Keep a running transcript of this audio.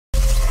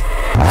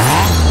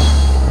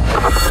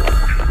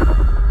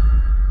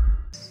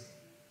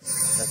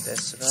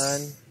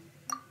1.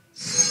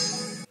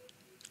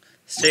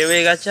 Straight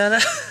away gacha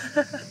lah.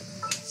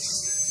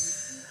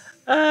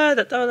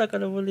 Tak tahulah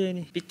kalau boleh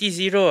ni. PT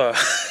 0 lah.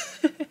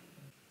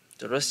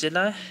 Terus je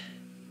lah.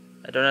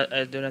 I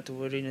don't have to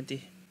worry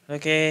nanti.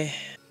 Okay.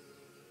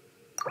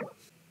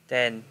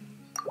 10.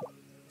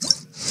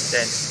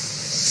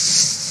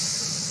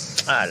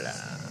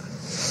 Alah.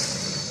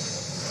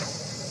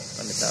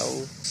 Mana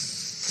tahu.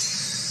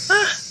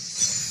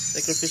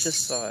 Sacrificial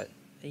sword.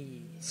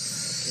 Okay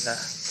lah.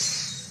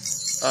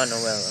 Oh,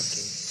 Noel.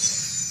 Okay.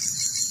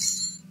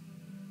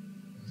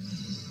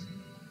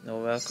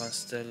 Noel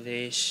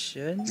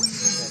Constellation.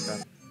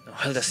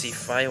 Noel the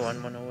C5. One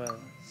more Noel.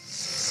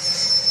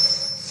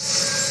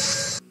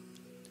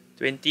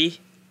 20.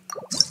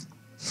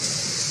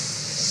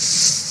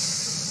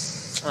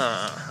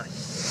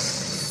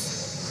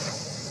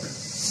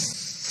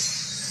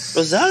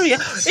 Rosaria.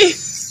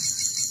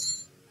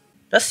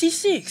 That's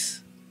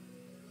C6.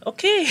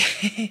 Okay.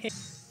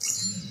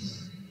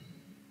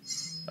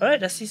 Alright,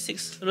 that's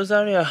C6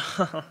 Rosaria.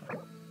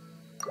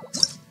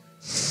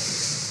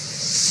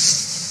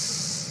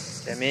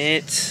 Damn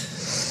it.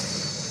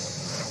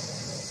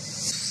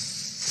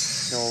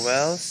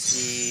 Noel,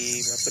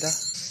 si berapa dah?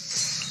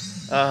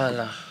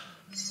 Alah.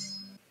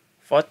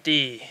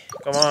 40.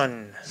 Come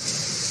on.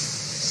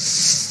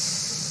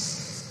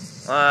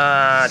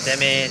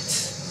 Damn it.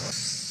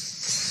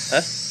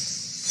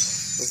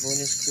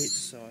 Bonus great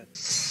sword.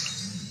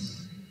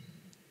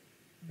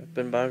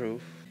 Weapon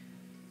baru.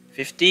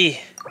 50.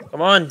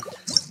 Come on.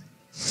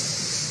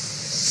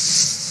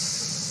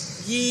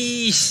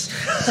 Yeesh.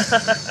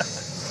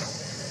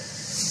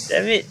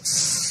 Damn it.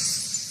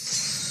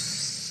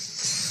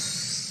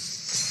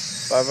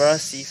 Barbara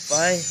C5.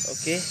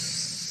 Okay.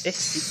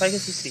 C5 ke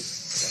C3?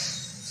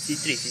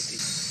 C3.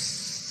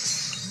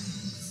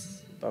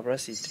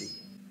 Barbara C3.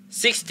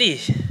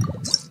 60.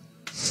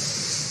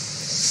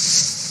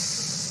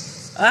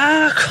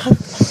 Come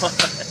on.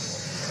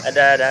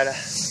 Ada.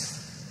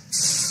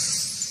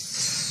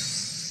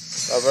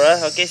 Barbara,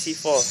 okay,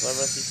 C4.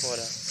 Barbara C4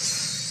 dah.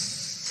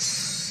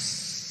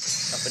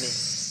 Apa ni?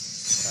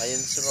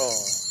 Lion's Roar.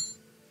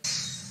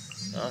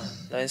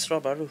 Lion's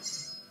Roar baru.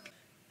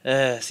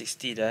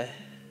 60 dah.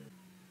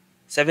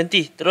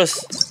 70,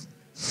 terus.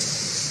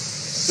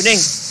 Kuning.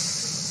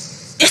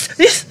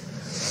 Yes.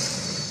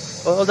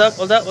 Hold up.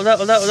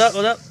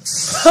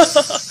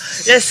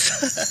 Yes.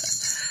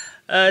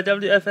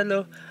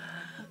 WFLO.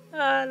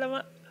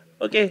 Lama.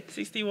 Okay,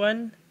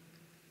 61.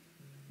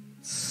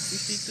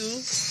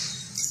 62.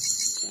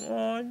 Come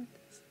on.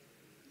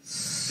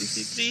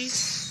 63.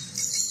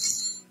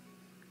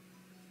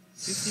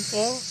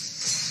 64.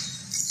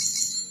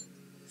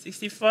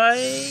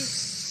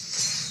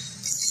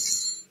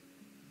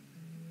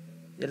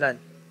 65.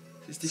 YELAN.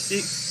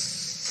 66.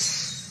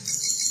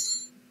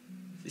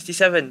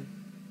 67.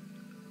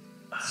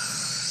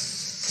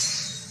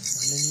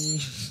 Mana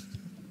ni?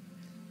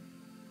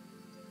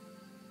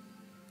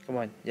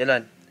 Come on,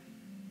 YELAN.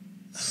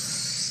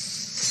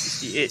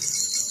 68.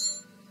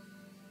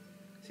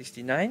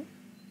 69.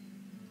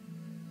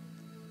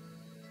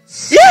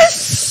 Yes!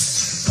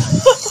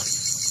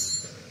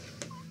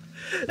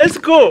 Let's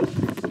go!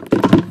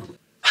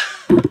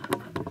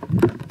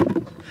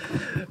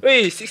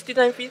 Wait,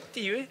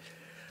 6950, wait.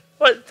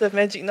 What's the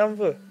magic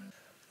number?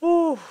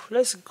 Oh,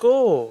 let's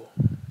go!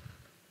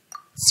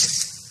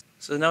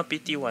 So now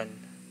PT1.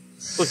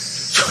 Oh,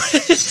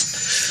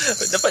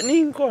 dapat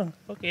ni korang.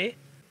 Okay.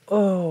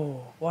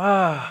 Oh,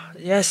 wow.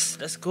 Yes,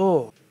 let's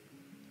go.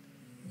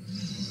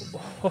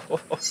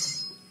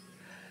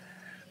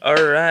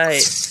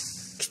 Alright.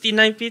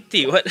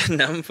 6950, what a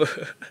number.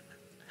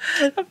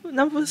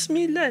 Number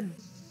 9.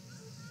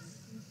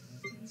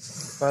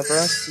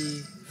 Barbara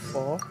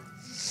C4.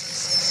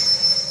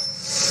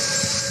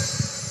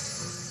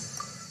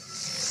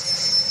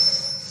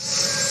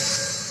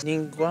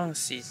 Ningguang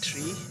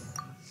C3.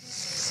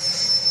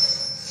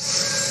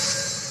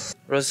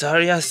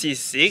 Rosaria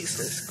C6,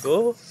 let's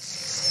go.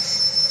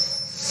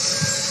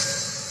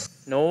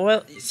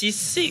 Noel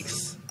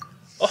C6.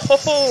 Oh,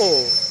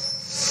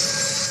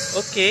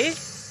 okay.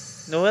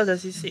 Noel dah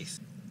C6.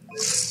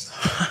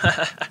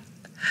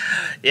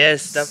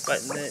 Yes, dapat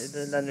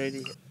done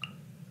already.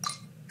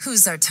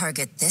 Who's our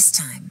target this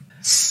time?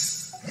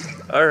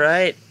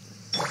 Alright.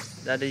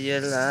 Dah ada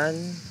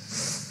YELAN.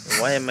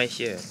 Why am I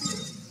here?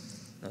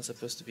 Not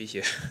supposed to be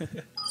here.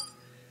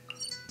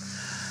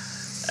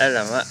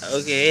 Alamak,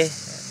 okay.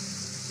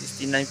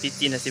 69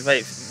 PT nasib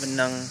baik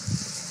menang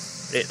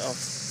rate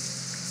off.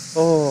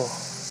 Oh.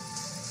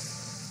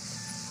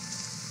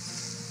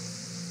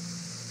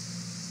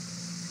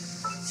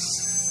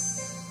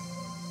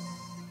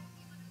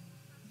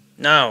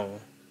 Now.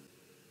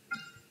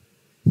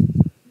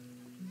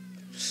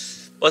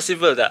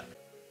 Possible tak?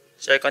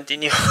 Shall I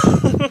continue?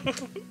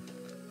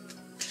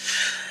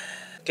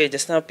 Okay,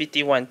 just now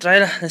PT1. Try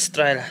lah, let's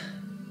try lah.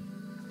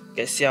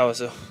 Get XIAO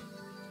also.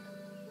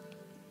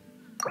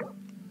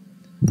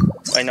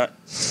 Why not?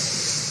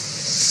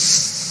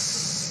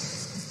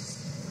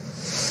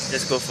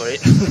 Just go for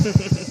it.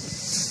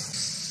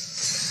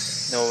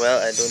 No,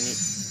 well, I don't need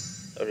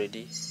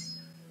already.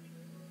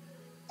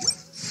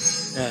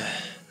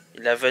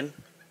 11.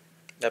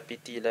 The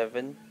PT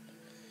 11.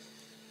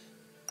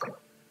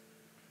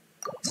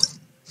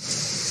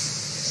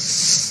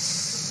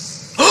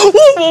 Whoa,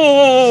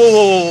 whoa,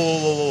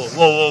 whoa,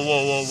 whoa, whoa,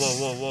 whoa, whoa,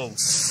 whoa, whoa.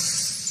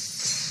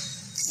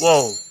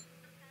 Whoa.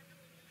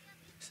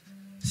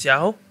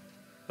 XIAO?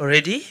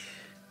 Already?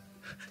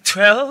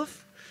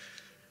 12?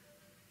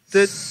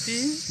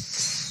 13?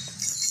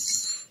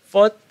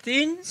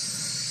 14?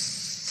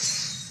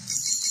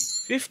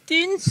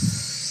 15?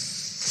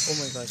 Oh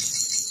my gosh.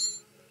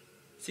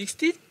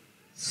 16?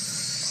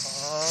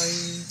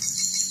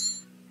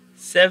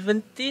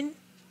 17?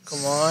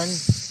 Come on.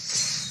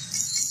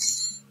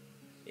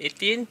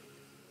 18?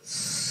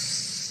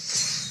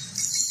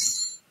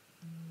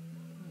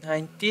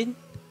 19?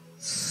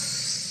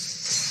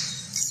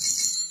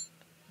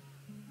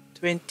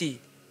 20?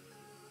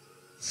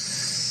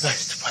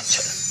 Nice, punch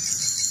it.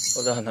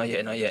 Hold on, not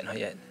yet, not yet, not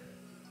yet.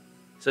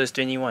 So it's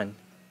 21.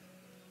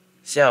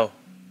 XIAO.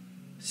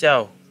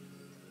 XIAO.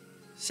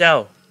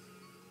 XIAO.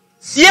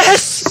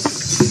 Yes!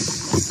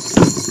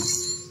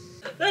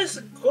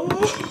 Let's go!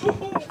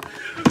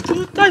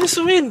 2 times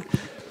win!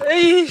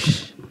 Hey!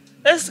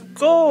 Let's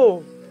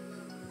go!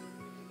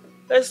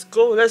 Let's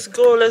go, let's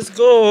go, let's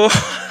go!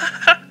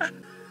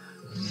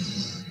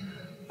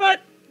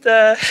 What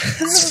the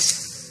hell?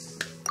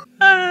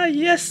 Ah,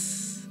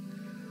 yes!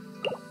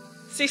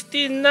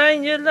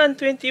 69 YELAN,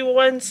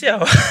 21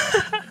 XIAO.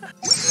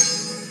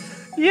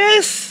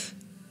 Yes!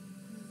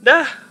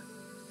 Dah!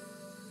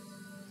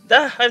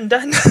 I'm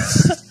done.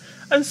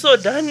 I'm so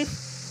done.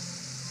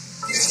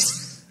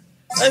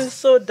 I'm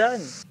so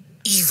done.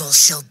 Evil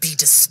shall be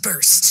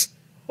dispersed.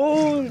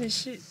 Holy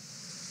shit.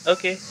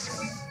 Okay.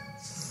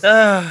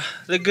 Ah,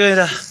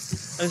 lega dah.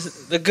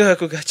 Lega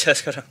aku gacha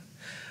sekarang.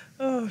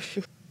 Oh,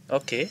 shoot.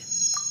 Okay.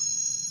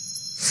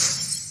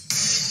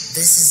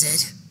 This is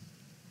it.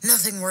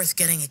 Nothing worth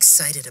getting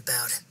excited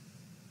about.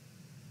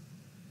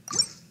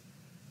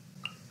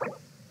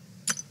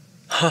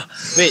 Huh,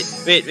 wait.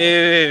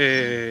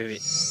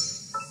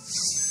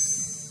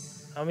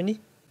 How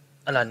many?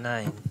 Alah,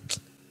 9.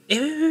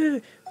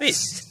 Wait.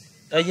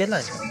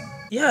 YELAN.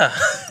 Yeah.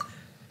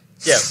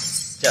 Jap.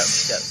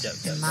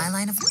 In my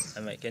line of I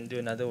might can do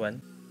another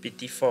one.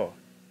 PT4.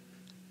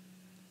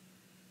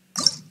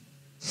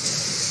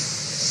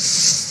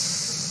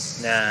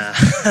 Nah,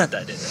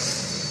 tak ada.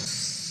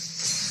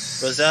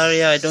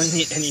 Rosaria, I don't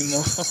need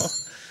anymore.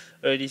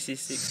 Already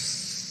C6.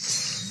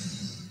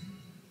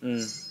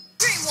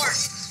 Dreamwork!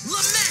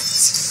 Lament!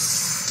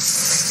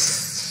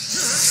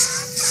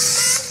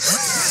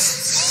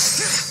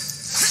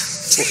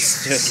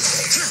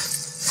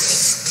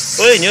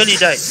 Oh, nearly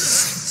died.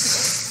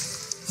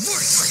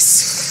 Worthless!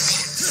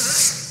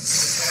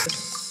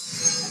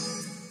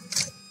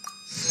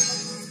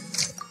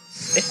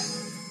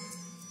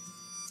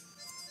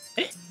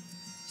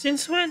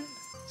 Since when?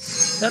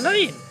 Dah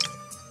lain.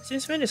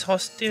 Since when is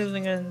hostile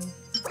dengan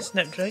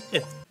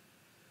Snapdragon?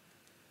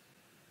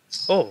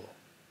 Oh.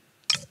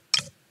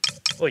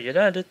 Oh,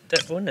 yelah ada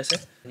that bonus eh.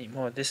 Need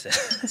more of this eh.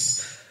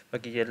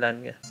 Bagi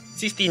YELAN ke.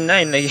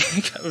 69 lagi. I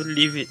can't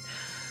believe it.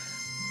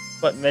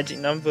 What magic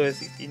number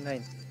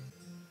 69?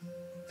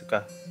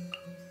 Tukar.